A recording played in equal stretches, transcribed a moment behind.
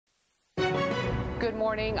Good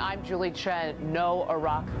morning. I'm Julie Chen. No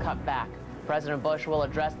Iraq cutback. President Bush will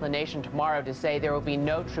address the nation tomorrow to say there will be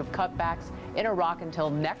no troop cutbacks in Iraq until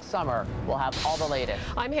next summer. We'll have all the latest.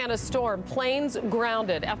 I'm Hannah Storm. Planes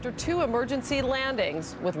grounded after 2 emergency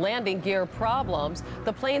landings. With landing gear problems,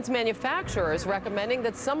 the plane's manufacturer is recommending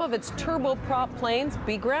that some of its turboprop planes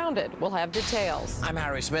be grounded. We'll have details. I'm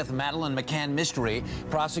Harry Smith. Madeleine McCann mystery.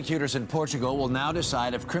 Prosecutors in Portugal will now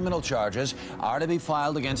decide if criminal charges are to be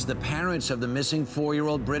filed against the parents of the missing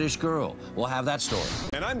 4-year-old British girl. We'll have that story.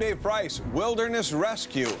 And I'm Dave Price. Wilderness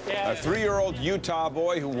rescue. A 3-year-old Utah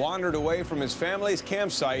boy who wandered away from his family's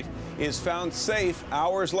campsite is found safe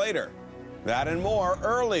hours later. That and more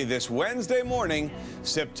early this Wednesday morning,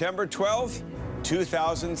 September 12th,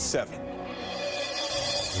 2007.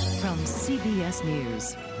 From CBS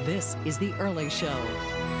News, this is The Early Show.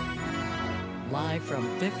 Live from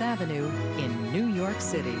Fifth Avenue in New York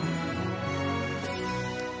City.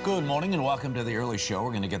 Good morning and welcome to The Early Show. We're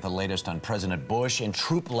going to get the latest on President Bush and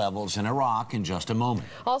troop levels in Iraq in just a moment.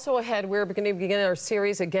 Also ahead, we're going to begin our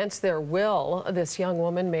series Against Their Will. This young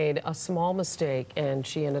woman made a small mistake and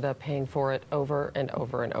she ended up paying for it over and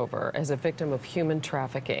over and over as a victim of human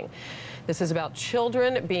trafficking. This is about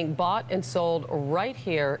children being bought and sold right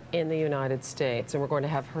here in the United States. And we're going to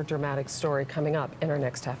have her dramatic story coming up in our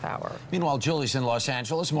next half hour. Meanwhile, Julie's in Los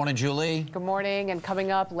Angeles. Morning, Julie. Good morning. And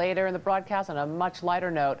coming up later in the broadcast on a much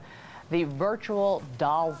lighter note, the virtual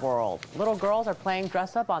doll world. Little girls are playing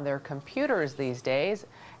dress up on their computers these days.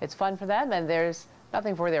 It's fun for them, and there's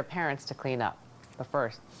nothing for their parents to clean up. But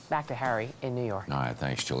first, back to Harry in New York. All right,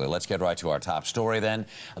 thanks, Julie. Let's get right to our top story then.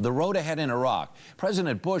 The road ahead in Iraq.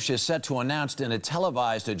 President Bush is set to announce in a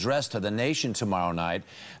televised address to the nation tomorrow night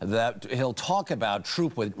that he'll talk about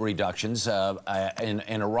troop reductions in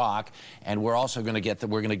Iraq, and we're also going to get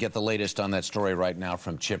the latest on that story right now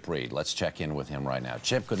from Chip Reed. Let's check in with him right now.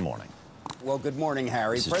 Chip, good morning. Well, good morning,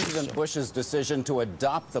 Harry. President Bush's decision to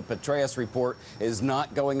adopt the Petraeus report is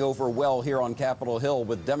not going over well here on Capitol Hill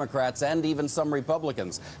with Democrats and even some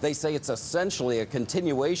Republicans. They say it's essentially a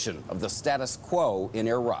continuation of the status quo in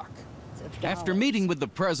Iraq. After meeting with the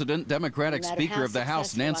president, Democratic Speaker of the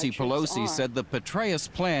House Nancy Pelosi said the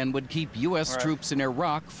Petraeus plan would keep U.S. troops in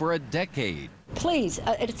Iraq for a decade. Please,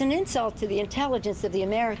 it's an insult to the intelligence of the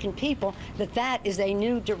American people that is a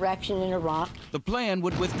new direction in Iraq. The plan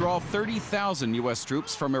would withdraw 30,000 U.S.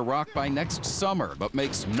 troops from Iraq by next summer, but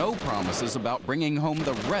makes no promises about bringing home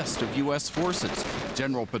the rest of U.S. forces.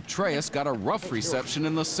 General Petraeus got a rough reception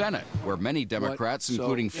in the Senate, where many Democrats,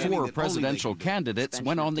 including 4 presidential candidates,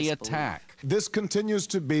 went on the attack. This continues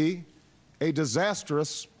to be a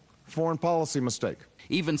disastrous foreign policy mistake.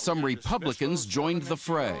 Even some Republicans joined the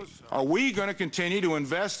fray. Are we going to continue to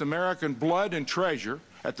invest American blood and treasure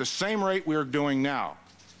at the same rate we are doing now?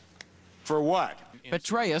 For what?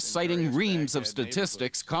 Petraeus, citing reams of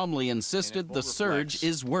statistics, calmly insisted the surge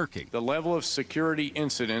is working. The level of security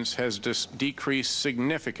incidents has decreased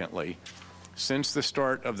significantly since the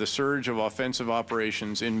start of the surge of offensive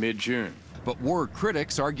operations in mid-June. But war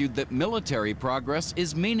critics argued that military progress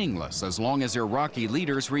is meaningless as long as Iraqi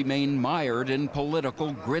leaders remain mired in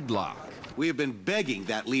political gridlock. We have been begging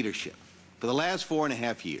that leadership for the last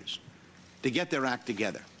 4.5 years to get their act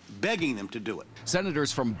together, begging them to do it.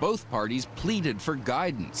 Senators from both parties pleaded for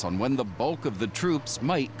guidance on when the bulk of the troops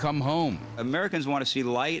might come home. Americans want to see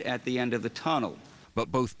light at the end of the tunnel. But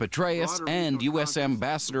both Petraeus and U.S.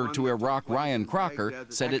 Ambassador to Iraq Ryan Crocker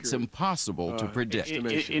said it's impossible to predict.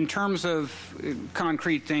 In terms of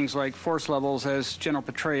concrete things like force levels, as General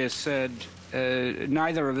Petraeus said,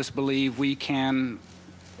 neither of us believe we can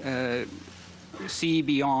see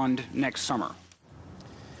beyond next summer.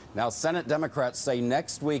 Now, Senate Democrats say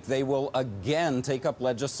next week they will again take up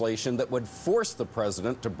legislation that would force the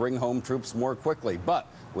president to bring home troops more quickly. But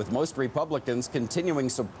with most Republicans continuing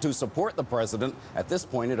to support the president, at this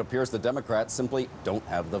point it appears the Democrats simply don't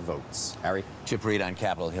have the votes. Harry? Chip Reed on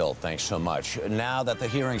Capitol Hill, thanks so much. Now that the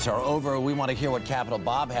hearings are over, we want to hear what Capitol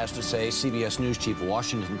Bob has to say, CBS News Chief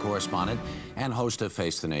Washington correspondent and host of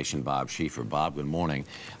Face the Nation, Bob Schieffer. Bob, good morning.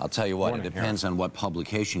 I'll tell you what, it depends on what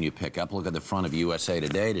publication you pick up. Look at the front of USA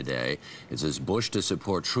Today today. It says Bush to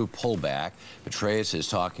support troop pullback. Petraeus is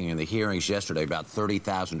talking in the hearings yesterday about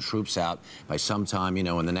 30,000 troops out by sometime,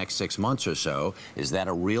 in the next 6 months or so. Is that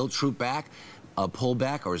a real troop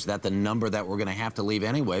pullback, or is that the number that we're going to have to leave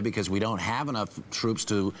anyway because we don't have enough troops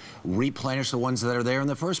to replenish the ones that are there in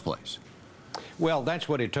the first place? Well, that's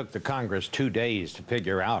what it took the Congress 2 days to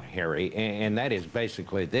figure out, Harry, and that is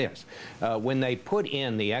basically this. When they put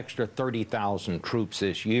in the extra 30,000 troops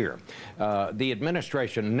this year, the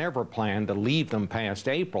administration never planned to leave them past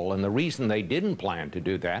April, and the reason they didn't plan to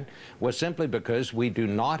do that was simply because we do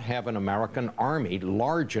not have an American army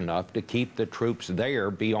large enough to keep the troops there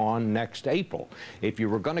beyond next April. If you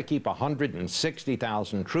were going to keep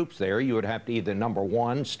 160,000 troops there, you would have to either, number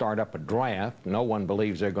one, start up a draft. No one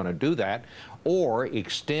believes they're going to do that, or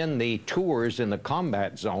extend the tours in the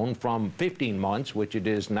combat zone from 15 months, which it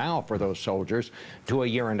is now for those soldiers, to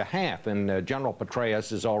 1.5 years. And General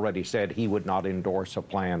Petraeus has already said he would not endorse a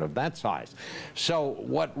plan of that size. So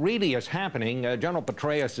what really is happening, General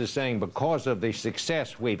Petraeus is saying because of the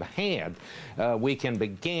success we've had, we can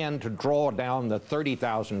begin to draw down the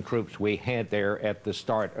 30,000 troops we had there at the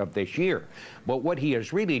start of this year. But what he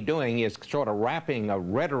is really doing is sort of wrapping a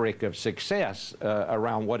rhetoric of success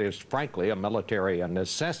around what is, frankly, a military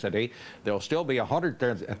necessity. There'll still be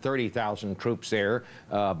 130,000 troops there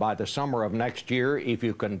by the summer of next year if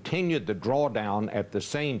you continued the drawdown at the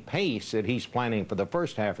same pace that he's planning for the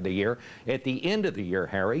first half of the year. At the end of the year,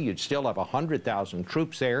 Harry, you'd still have 100,000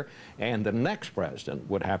 troops there, and the next president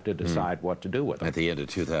would have to decide what to do with them. At the end of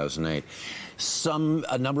 2008.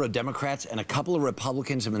 A number of Democrats and a couple of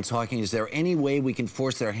Republicans have been talking. Is there any way we can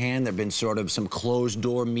force their hand? There have been sort of some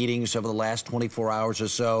closed-door meetings over the last 24 hours or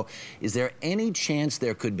so. Is there any chance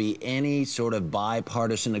there could be any sort of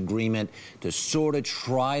bipartisan agreement to sort of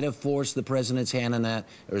try to force the president's hand on that,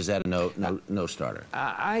 or is that a no starter?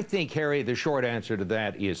 I think, Harry, the short answer to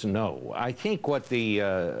that is no. I think what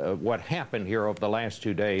happened here over the last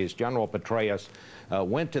 2 days, General Petraeus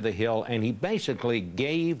went to the Hill, and he basically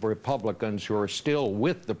gave Republicans who are still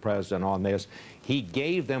with the president on this, he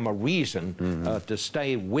gave them a reason to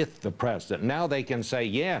stay with the president. Now they can say,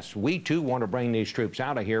 yes, we too want to bring these troops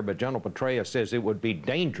out of here, but General Petraeus says it would be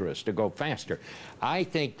dangerous to go faster. I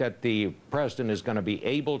think that the president is going to be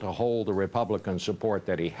able to hold the Republican support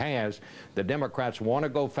that he has. The Democrats want to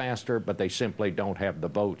go faster, but they simply don't have the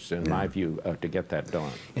votes, in my view, to get that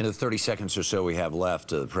done. In the 30 seconds or so we have left,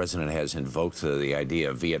 the president has invoked the idea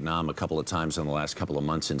of Vietnam a couple of times in the last couple of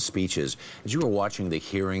months in speeches. As you were watching the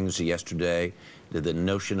hearings yesterday, did the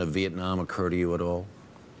notion of Vietnam occur to you at all?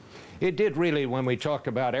 It did really when we talked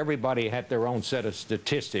about everybody had their own set of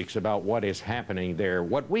statistics about what is happening there.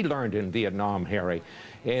 What we learned in Vietnam, Harry,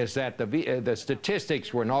 is that the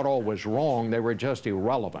statistics were not always wrong, they were just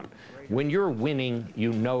irrelevant. When you're winning,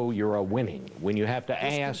 you know you're winning. When you have to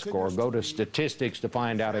ask or go to statistics to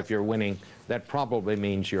find out if you're winning, that probably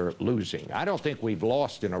means you're losing. I don't think we've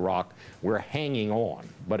lost in Iraq. We're hanging on.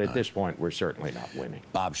 But at this point, we're certainly not winning.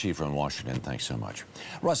 Bob Schieffer in Washington, thanks so much.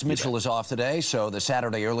 Russ Mitchell is off today, so the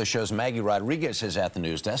Saturday Early Show's Maggie Rodriguez is at the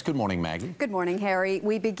news desk. Good morning, Maggie. Good morning, Harry.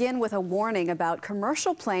 We begin with a warning about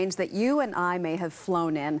commercial planes that you and I may have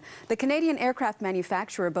flown in. The Canadian aircraft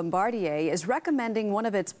manufacturer Bombardier is recommending one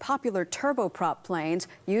of its popular turboprop planes,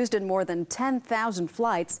 used in more than 10,000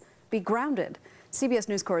 flights, be grounded. CBS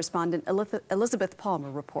News correspondent Elizabeth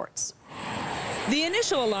Palmer reports. The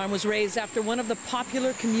initial alarm was raised after one of the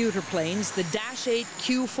popular commuter planes, the Dash 8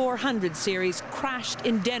 Q400 series, crashed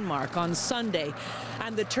in Denmark on Sunday,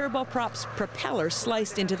 and the turboprop's propeller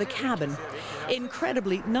sliced into the cabin.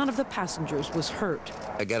 Incredibly, none of the passengers was hurt.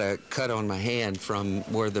 I got a cut on my hand from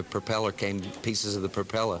where the propeller came, pieces of the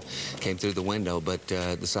propeller came through the window, but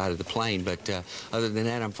the side of the plane, but other than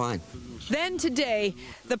that, I'm fine. Then today,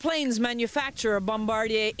 the plane's manufacturer,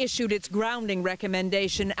 Bombardier, issued its grounding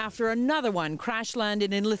recommendation after another one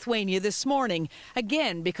crash-landed in Lithuania this morning,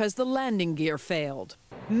 again because the landing gear failed.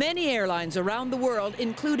 Many airlines around the world,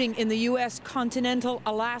 including in the U.S. Continental,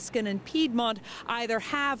 Alaskan, and Piedmont, either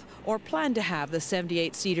have or plan to have the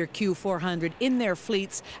 78-seater Q400 in their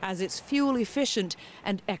fleets as it's fuel efficient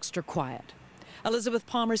and extra quiet. Elizabeth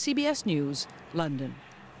Palmer, CBS News, London.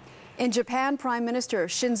 In Japan, Prime Minister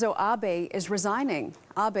Shinzo Abe is resigning.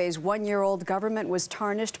 Abe's one-year-old government was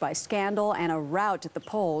tarnished by scandal and a rout at the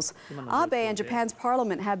polls. Abe and Japan's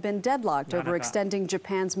parliament have been deadlocked over extending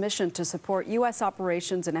Japan's mission to support U.S.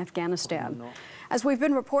 operations in Afghanistan. As we've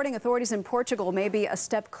been reporting, authorities in Portugal may be a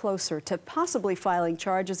step closer to possibly filing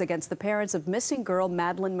charges against the parents of missing girl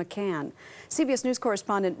Madeleine McCann. CBS News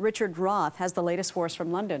correspondent Richard Roth has the latest for us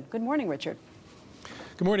from London. Good morning, Richard.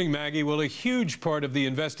 Good morning, Maggie. Well, a huge part of the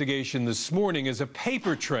investigation this morning is a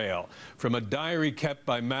paper trail from a diary kept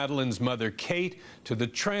by Madeleine's mother, Kate, to the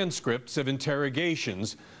transcripts of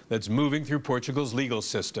interrogations that's moving through Portugal's legal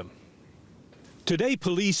system. Today,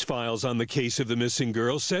 police files on the case of the missing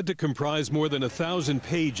girl, said to comprise more than 1,000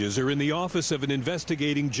 pages, are in the office of an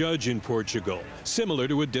investigating judge in Portugal, similar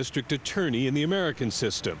to a district attorney in the American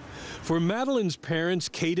system. For Madeline's parents,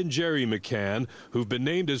 Kate and Jerry McCann, who've been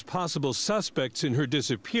named as possible suspects in her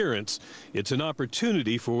disappearance, it's an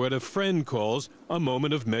opportunity for what a friend calls a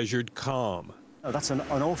moment of measured calm. That's an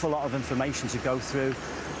awful lot of information to go through.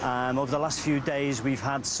 Over the last few days, we've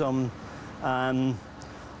had some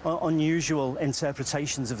unusual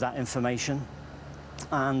interpretations of that information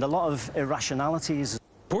and a lot of irrationalities.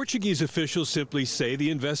 Portuguese officials simply say the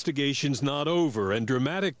investigation's not over, and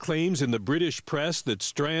dramatic claims in the British press that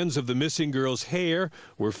strands of the missing girl's hair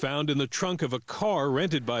were found in the trunk of a car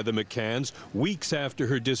rented by the McCanns weeks after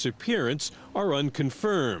her disappearance are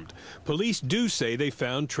unconfirmed. Police do say they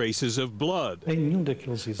found traces of blood.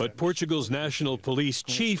 But Portugal's national police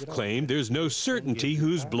chief claimed there's no certainty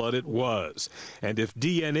whose blood it was. And if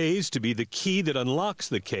DNA's to be the key that unlocks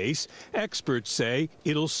the case, experts say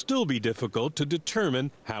it'll still be difficult to determine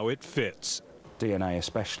how it fits. DNA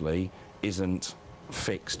especially isn't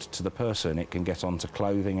fixed to the person. It can get onto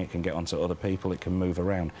clothing, it can get onto other people, it can move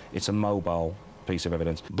around. It's a mobile piece of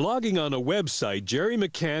evidence. Blogging on a website, Jerry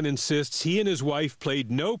McCann insists he and his wife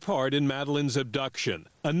played no part in Madeline's abduction.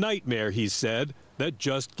 A nightmare, he said, that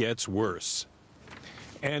just gets worse.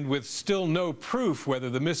 And with still no proof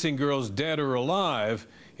whether the missing girl's dead or alive,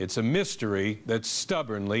 it's a mystery that's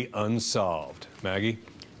stubbornly unsolved. Maggie?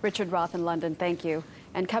 Richard Roth in London, thank you.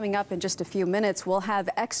 And coming up in just a few minutes, we'll have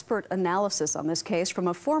expert analysis on this case from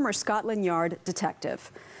a former Scotland Yard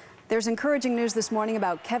detective. There's encouraging news this morning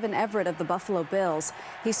about Kevin Everett of the Buffalo Bills.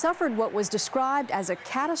 He suffered what was described as a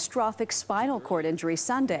catastrophic spinal cord injury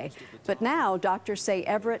Sunday. But now doctors say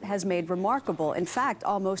Everett has made remarkable, in fact,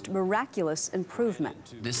 almost miraculous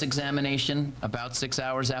improvement. This examination, about 6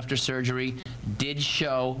 hours after surgery, did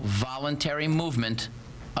show voluntary movement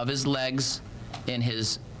of his legs in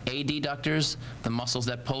his adductors, the muscles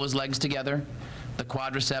that pull his legs together, the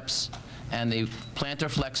quadriceps, and the plantar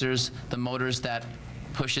flexors, the motors that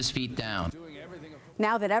push his feet down.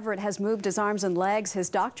 Now that Everett has moved his arms and legs, his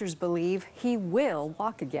doctors believe he will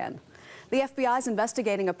walk again. The FBI is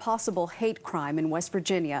investigating a possible hate crime in West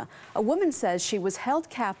Virginia. A woman says she was held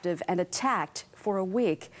captive and attacked for a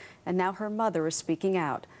week, and now her mother is speaking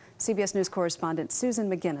out. CBS News correspondent Susan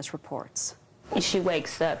McGinnis reports. She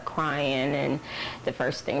wakes up crying, and the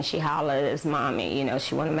first thing she hollers is, "Mommy," you know,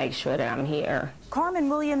 she want to make sure that I'm here. Carmen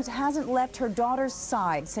Williams hasn't left her daughter's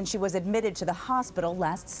side since she was admitted to the hospital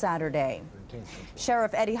last Saturday.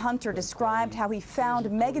 Sheriff Eddie Hunter described how he found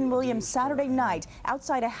Megan Williams Saturday night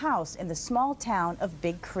outside a house in the small town of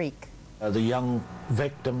Big Creek. The young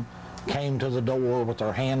victim came to the door with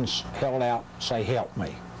her hands held out, say, "Help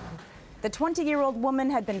me." The 20-year-old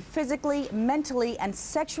woman had been physically, mentally, and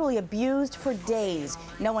sexually abused for days.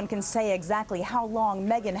 No one can say exactly how long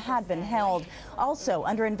Megan had been held. Also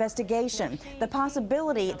under investigation, the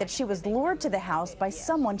possibility that she was lured to the house by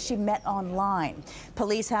someone she met online.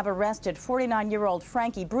 Police have arrested 49-year-old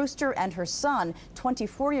Frankie Brewster and her son,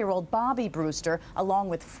 24-year-old Bobby Brewster, along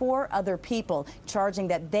with 4 other people, charging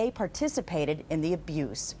that they participated in the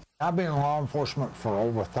abuse. I've been in law enforcement for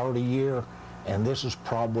over 30 years. And this is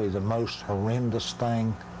probably the most horrendous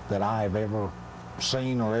thing that I've ever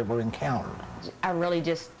seen or ever encountered. I really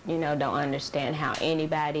just, don't understand how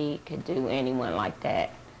anybody could do anyone like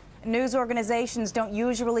that. News organizations don't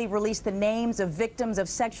usually release the names of victims of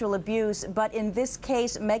sexual abuse, but in this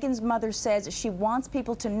case, Megan's mother says she wants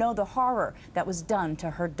people to know the horror that was done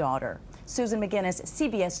to her daughter. Susan McGinnis,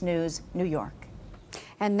 CBS News, New York.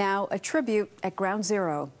 And now a tribute at Ground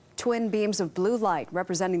Zero. Twin beams of blue light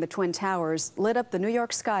representing the Twin Towers lit up the New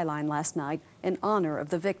York skyline last night in honor of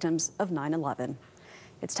the victims of 9/11.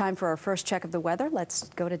 It's time for our first check of the weather. Let's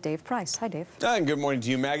go to Dave Price. Hi, Dave. And good morning to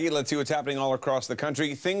you, Maggie. Let's see what's happening all across the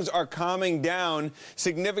country. Things are calming down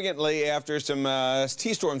significantly after some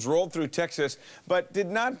T-storms rolled through Texas, but did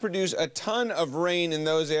not produce a ton of rain in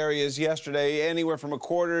those areas yesterday, anywhere from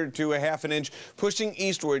 1/4 to 1/2 inch, pushing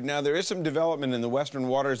eastward. Now, there is some development in the western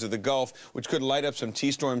waters of the Gulf, which could light up some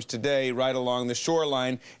T-storms today right along the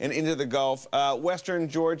shoreline and into the Gulf. Western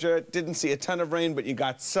Georgia didn't see a ton of rain, but you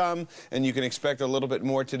got some, and you can expect a little bit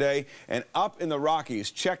more today. And up in the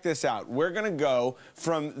Rockies, check this out. We're going to go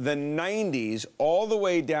from the 90s all the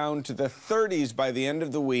way down to the 30s by the end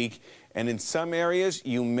of the week. And in some areas,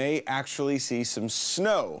 you may actually see some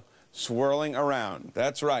snow swirling around.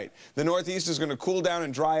 That's right. The Northeast is going to cool down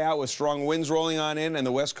and dry out with strong winds rolling on in, and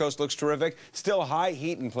the West Coast looks terrific. Still high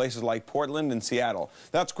heat in places like Portland and Seattle.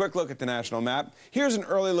 That's a quick look at the national map. Here's an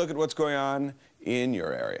early look at what's going on in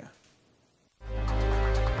your area.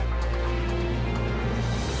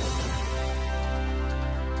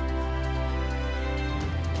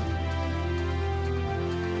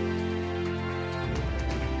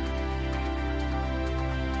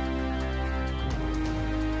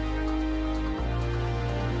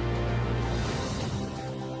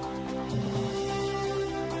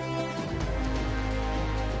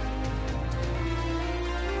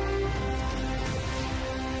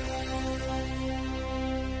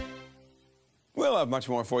 have much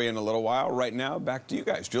more for you in a little while. Right now, back to you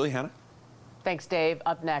guys. Julie, Hannah. Thanks, Dave.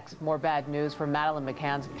 Up next, more bad news from Madeleine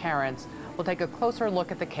McCann's parents. We'll take a closer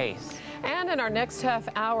look at the case. And in our next half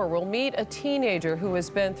hour, we'll meet a teenager who has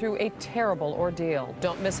been through a terrible ordeal.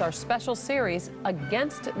 Don't miss our special series,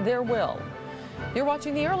 Against Their Will. You're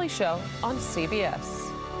watching The Early Show on CBS.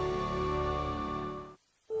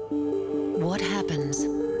 What happens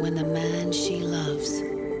when the man she loves,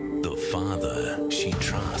 the father she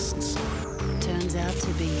trusts, turns out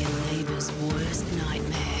to be your neighbor's worst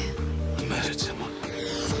nightmare? I murdered someone.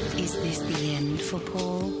 Is this the end for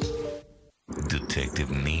Paul? Detective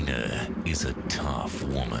Nina is a tough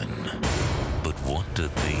woman. But what do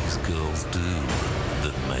these girls do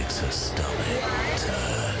that makes her stomach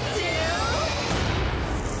turn?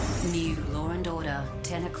 New Law and Order,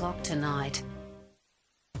 10 o'clock tonight.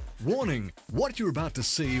 Warning, what you're about to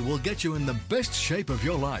see will get you in the best shape of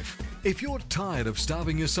your life. If you're tired of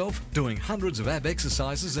starving yourself, doing hundreds of ab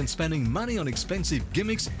exercises and spending money on expensive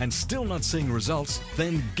gimmicks and still not seeing results,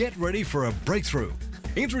 then get ready for a breakthrough.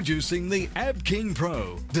 Introducing the Ab King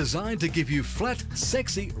Pro, designed to give you flat,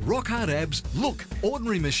 sexy, rock-hard abs. Look,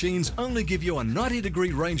 ordinary machines only give you a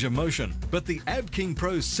 90-degree range of motion, but the Ab King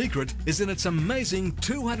Pro's secret is in its amazing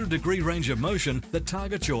 200-degree range of motion that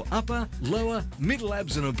targets your upper, lower, middle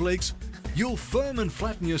abs and obliques. You'll firm and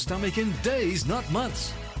flatten your stomach in days, not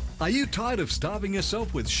months. Are you tired of starving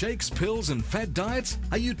yourself with shakes, pills and fad diets?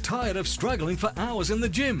 Are you tired of struggling for hours in the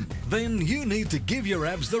gym? Then you need to give your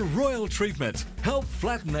abs the royal treatment. Help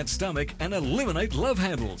flatten that stomach and eliminate love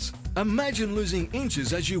handles. Imagine losing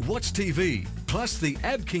inches as you watch TV. Plus, the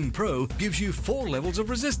Ab King Pro gives you 4 levels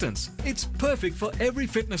of resistance. It's perfect for every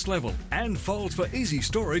fitness level and folds for easy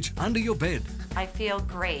storage under your bed. I feel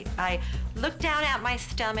great. I look down at my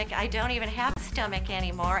stomach. I don't even have a stomach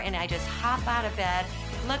anymore, and I just hop out of bed,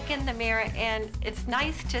 look in the mirror, and it's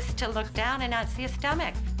nice just to look down and not see a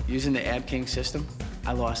stomach. Using the Ab King system,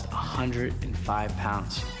 I lost 105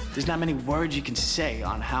 pounds. There's not many words you can say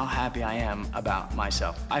on how happy I am about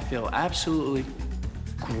myself. I feel absolutely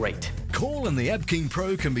great. Call and the Ab King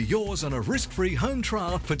Pro can be yours on a risk-free home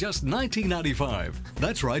trial for just $19.95.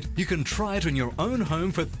 That's right, you can try it in your own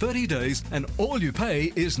home for 30 days and all you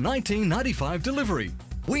pay is $19.95 delivery.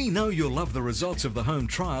 We know you'll love the results of the home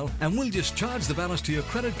trial and we'll just charge the balance to your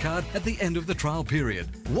credit card at the end of the trial period.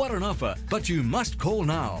 What an offer, but you must call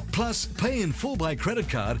now. Plus, pay in full by credit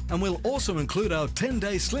card and we'll also include our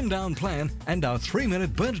 10-day slim down plan and our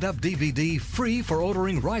 3-minute Burn It Up DVD free for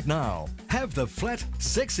ordering right now. Have the flat,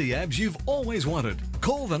 sexy abs you've always wanted.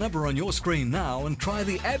 Call the number on your screen now and try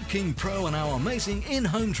the Ab King Pro and our amazing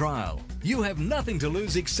in-home trial. You have nothing to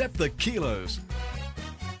lose except the kilos.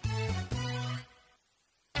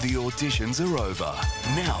 The auditions are over.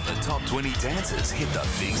 Now the top 20 dancers hit the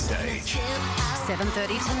big stage.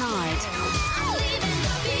 7:30 tonight.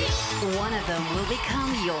 One of them will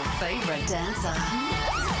become your favorite dancer.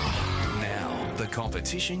 Now the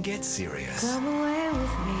competition gets serious. Come away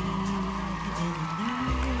with me.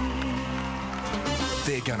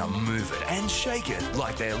 They're gonna move it and shake it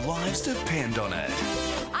like their lives depend on it.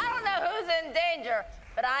 I don't know who's in danger,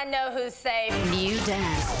 but I know who's safe. New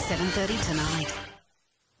dance, 7:30 tonight.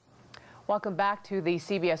 Welcome back to the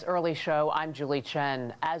CBS Early Show. I'm Julie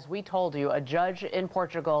Chen. As we told you, a judge in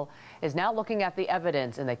Portugal is now looking at the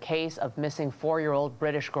evidence in the case of missing 4-year-old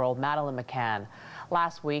British girl Madeleine McCann.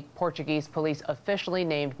 Last week, Portuguese police officially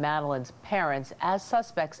named Madeleine's parents as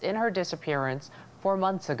suspects in her disappearance 4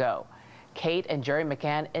 months ago. Kate and Jerry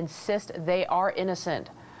McCann insist they are innocent.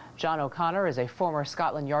 John O'Connor is a former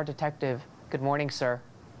Scotland Yard detective. Good morning, sir.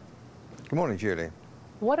 Good morning, Julie.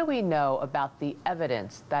 What do we know about the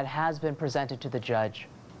evidence that has been presented to the judge?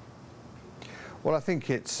 Well, I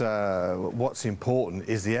think it's what's important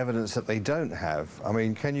is the evidence that they don't have. I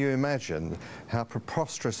mean, can you imagine how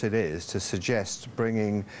preposterous it is to suggest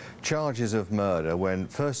bringing charges of murder when,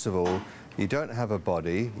 first of all, you don't have a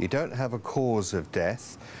body, you don't have a cause of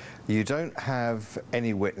death, you don't have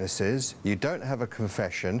any witnesses, you don't have a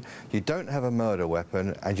confession, you don't have a murder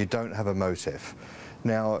weapon, and you don't have a motive.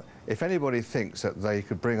 Now, if anybody thinks that they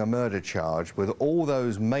could bring a murder charge with all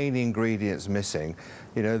those main ingredients missing,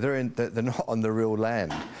 you know, they're not on the real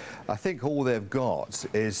land. I think all they've got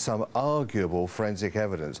is some arguable forensic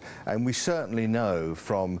evidence, and we certainly know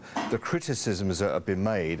from the criticisms that have been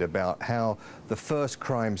made about how the first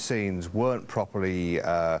crime scenes weren't properly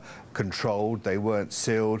controlled, they weren't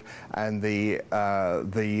sealed, and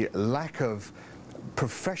the lack of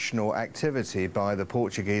professional activity by the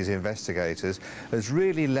Portuguese investigators has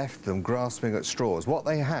really left them grasping at straws. What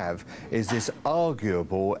they have is this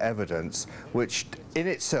arguable evidence which in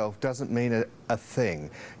itself doesn't mean a thing.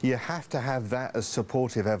 You have to have that as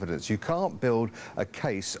supportive evidence. You can't build a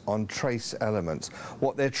case on trace elements.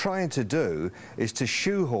 What they're trying to do is to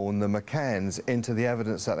shoehorn the McCanns into the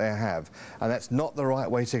evidence that they have, and that's not the right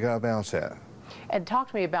way to go about it. And talk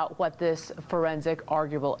to me about what this forensic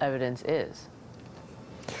arguable evidence is.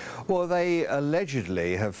 Well, they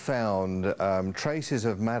allegedly have found traces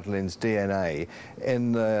of Madeleine's DNA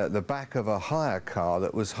in the back of a hire car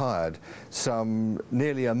that was hired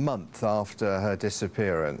nearly a month after her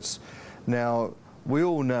disappearance. Now, we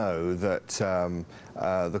all know that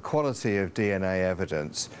the quality of DNA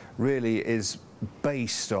evidence really is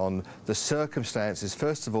based on the circumstances,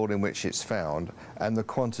 first of all, in which it's found, and the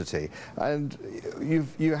quantity. And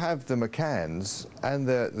you have the McCanns and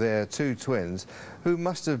their two twins who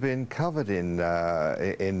must have been covered in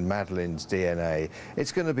Madeleine's DNA.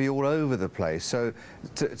 It's going to be all over the place. So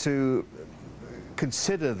to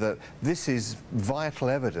consider that this is vital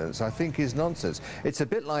evidence, I think, is nonsense. It's a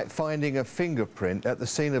bit like finding a fingerprint at the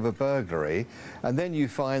scene of a burglary, and then you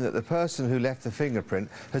find that the person who left the fingerprint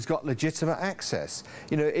has got legitimate access.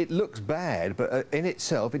 You know, it looks bad, but in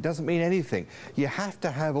itself, it doesn't mean anything. You have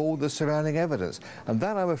to have all the surrounding evidence, and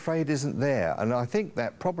that, I'm afraid, isn't there. And I think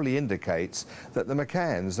that probably indicates that the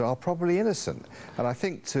McCanns are probably innocent. And I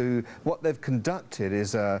think what they've conducted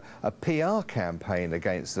is a PR campaign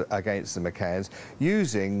against the McCanns,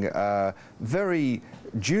 using very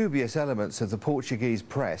dubious elements of the Portuguese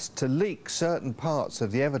press to leak certain parts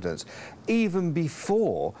of the evidence, even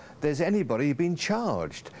before there's anybody been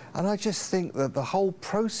charged. And I just think that the whole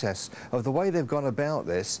process of the way they've gone about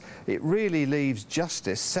this, it really leaves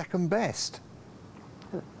justice second best.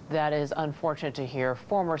 That is unfortunate to hear.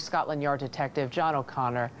 Former Scotland Yard detective John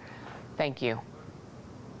O'Connor, thank you.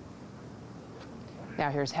 Now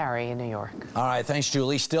here's Harry in New York. All right, thanks,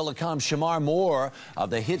 Julie. Still to come, Shamar Moore of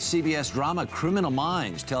the hit CBS drama Criminal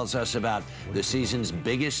Minds tells us about the season's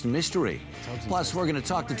biggest mystery. Plus, we're going to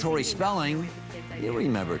talk to Tori Spelling. You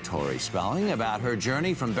remember Tori Spelling, about her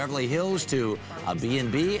journey from Beverly Hills to a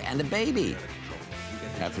B&B and a baby.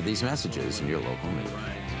 After these messages in your local news.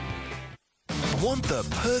 Want the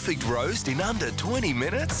perfect roast in under 20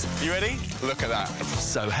 minutes? You ready? Look at that.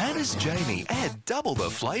 So how does Jamie add double the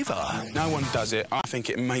flavour? No one does it. I think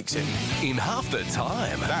it makes it. In half the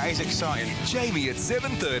time. That is exciting. Jamie at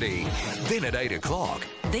 7:30. Then at 8 o'clock.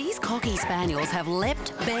 These cocky spaniels have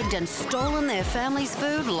leapt, begged and stolen their family's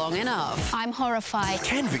food long enough. I'm horrified.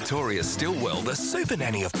 Can Victoria Stillwell, the super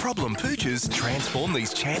nanny of problem poochers, transform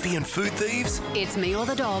these champion food thieves? It's Me or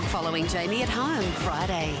the Dog following Jamie at Home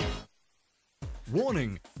Friday.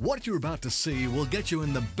 Warning, what you're about to see will get you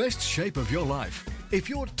in the best shape of your life. If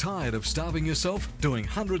you're tired of starving yourself, doing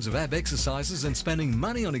hundreds of ab exercises and spending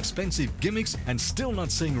money on expensive gimmicks and still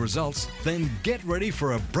not seeing results, then get ready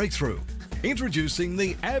for a breakthrough. Introducing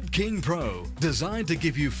the Ab King Pro, designed to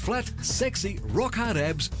give you flat, sexy, rock-hard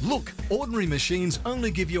abs. Look, ordinary machines only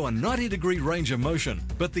give you a 90-degree range of motion,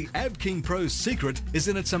 but the Ab King Pro's secret is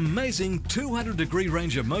in its amazing 200-degree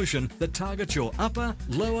range of motion that targets your upper,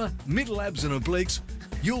 lower, middle abs and obliques.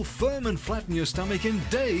 You'll firm and flatten your stomach in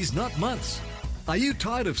days, not months. Are you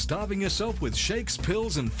tired of starving yourself with shakes,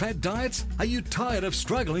 pills and fad diets? Are you tired of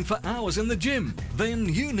struggling for hours in the gym?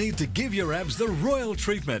 Then you need to give your abs the royal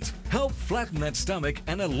treatment. Help flatten that stomach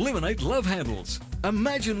and eliminate love handles.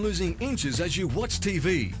 Imagine losing inches as you watch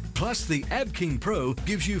TV. Plus, the Ab King Pro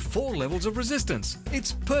gives you 4 levels of resistance.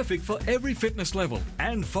 It's perfect for every fitness level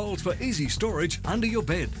and folds for easy storage under your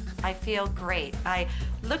bed. I feel great. I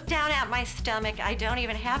look down at my stomach. I don't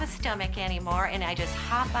even have a stomach anymore, and I just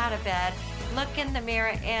hop out of bed, look in the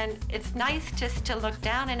mirror, and it's nice just to look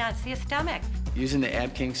down and not see a stomach. Using the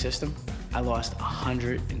Ab King system, I lost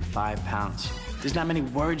 105 pounds. There's not many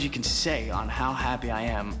words you can say on how happy I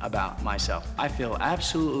am about myself. I feel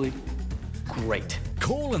absolutely great.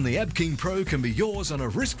 Call and the Ab King Pro can be yours on a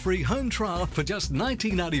risk-free home trial for just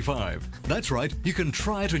 $19.95. That's right, you can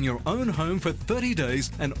try it in your own home for 30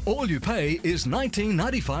 days and all you pay is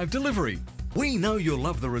 $19.95 delivery. We know you'll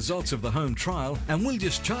love the results of the home trial and we'll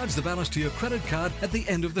just charge the balance to your credit card at the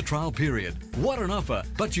end of the trial period. What an offer,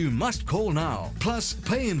 but you must call now. Plus,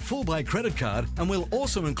 pay in full by credit card and we'll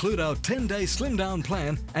also include our 10-day slim down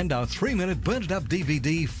plan and our 3-minute Burn It Up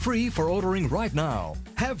DVD free for ordering right now.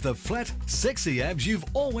 Have the flat, sexy abs you've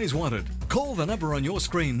always wanted. Call the number on your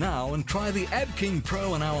screen now and try the Ab King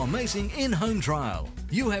Pro on our amazing in-home trial.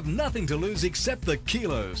 You have nothing to lose except the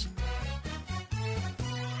kilos.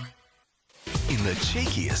 In the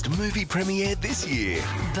cheekiest movie premiere this year.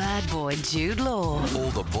 Bad boy Jude Law. All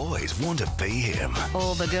the boys want to be him.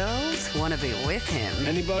 All the girls want to be with him.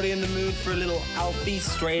 Anybody in the mood for a little Alfie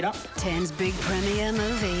straight up? 10's big premiere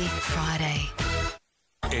movie, Friday.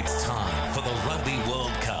 It's time for the Rugby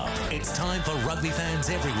World Cup. It's time for rugby fans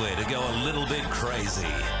everywhere to go a little bit crazy.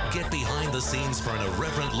 Get behind the scenes for an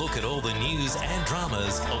irreverent look at all the news and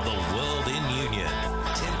dramas of the world in union.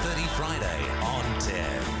 10:30 Friday on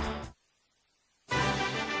 10.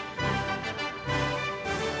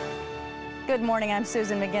 Good morning, I'm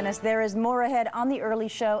Susan McGinnis. There is more ahead on The Early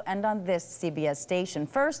Show and on this CBS station.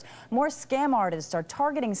 First, more scam artists are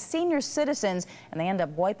targeting senior citizens, and they end up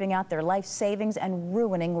wiping out their life savings and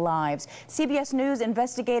ruining lives. CBS News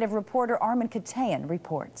investigative reporter Armin Katayan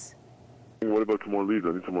reports. What about some more leads?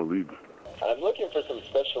 I need some more leads. I'm looking for some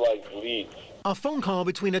specialized leads. A phone call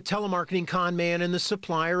between a telemarketing con man and the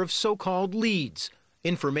supplier of so-called leads.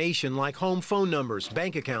 Information like home phone numbers,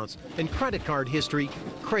 bank accounts, and credit card history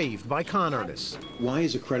craved by con artists. Why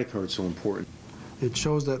is a credit card so important? It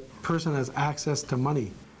shows that person has access to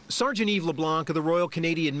money. Sergeant Yves LeBlanc of the Royal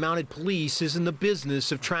Canadian Mounted Police is in the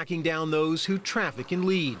business of tracking down those who traffic in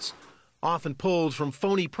leads, often pulled from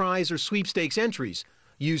phony prize or sweepstakes entries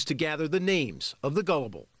used to gather the names of the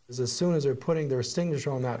gullible. As soon as they're putting their signature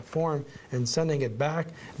on that form and sending it back,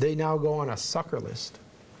 they now go on a sucker list.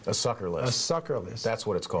 A sucker list. A sucker list. That's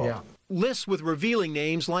what it's called. Yeah. Lists with revealing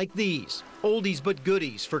names like these, oldies but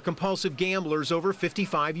goodies for compulsive gamblers over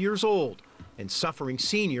 55 years old, and suffering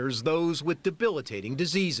seniors, those with debilitating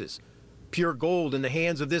diseases. Pure gold in the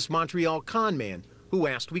hands of this Montreal con man who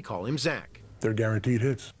asked we call him Zach. They're guaranteed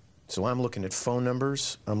hits. So I'm looking at phone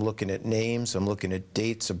numbers, I'm looking at names, I'm looking at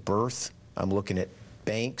dates of birth, I'm looking at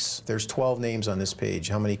banks. There's 12 names on this page.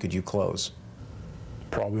 How many could you close?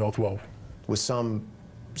 Probably all 12. With some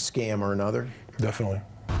scam or another? Definitely.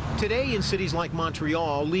 Today in cities like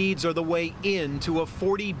Montreal, leads are the way into a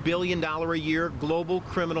 $40 billion a year global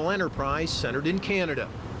criminal enterprise centered in Canada.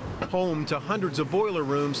 Home to hundreds of boiler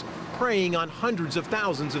rooms, preying on hundreds of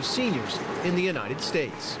thousands of seniors in the United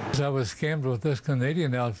States. I was scammed with this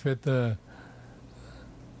Canadian outfit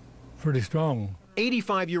pretty strong.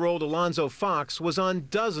 85-year-old Alonzo Fox was on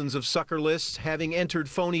dozens of sucker lists, having entered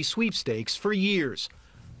phony sweepstakes for years.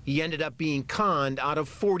 He ended up being conned out of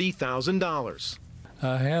 $40,000.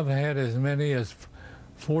 I have had as many as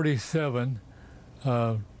 47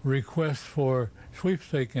 requests for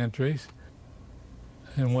sweepstake entries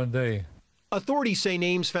in one day. Authorities say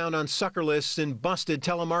names found on sucker lists in busted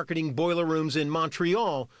telemarketing boiler rooms in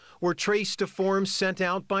Montreal were traced to forms sent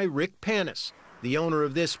out by Rick Panis, the owner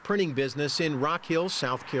of this printing business in Rock Hill,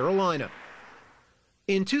 South Carolina.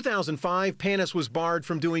 In 2005, Panis was barred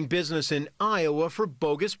from doing business in Iowa for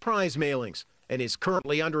bogus prize mailings and is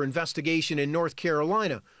currently under investigation in North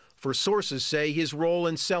Carolina for sources say his role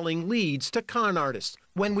in selling leads to con artists.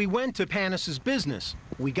 When we went to Panis's business,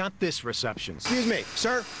 we got this reception. Excuse me,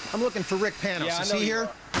 sir, I'm looking for Rick Panis. Yeah, is he here?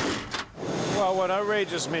 Well, what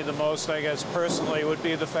outrages me the most, I guess, personally, would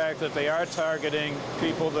be the fact that they are targeting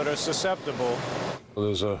people that are susceptible. Well,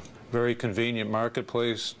 there's a very convenient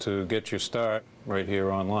marketplace to get your start right here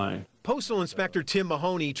online. Postal Inspector Tim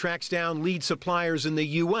Mahoney tracks down lead suppliers in the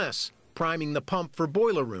U.S., priming the pump for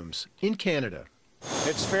boiler rooms in Canada.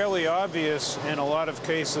 It's fairly obvious in a lot of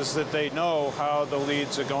cases that they know how the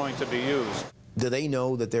leads are going to be used. Do they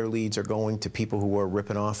know that their leads are going to people who are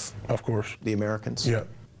ripping off? Of course. The Americans? Yeah.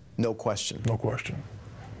 No question. No question.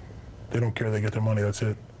 They don't care. They get their money. That's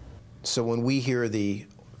it. So when we hear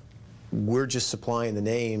we're just supplying the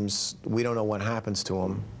names, we don't know what happens to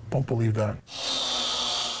them. Don't believe that.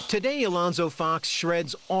 Today, Alonzo Fox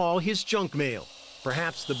shreds all his junk mail.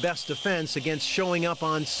 Perhaps the best defense against showing up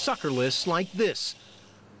on sucker lists like this.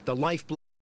 The lifeblood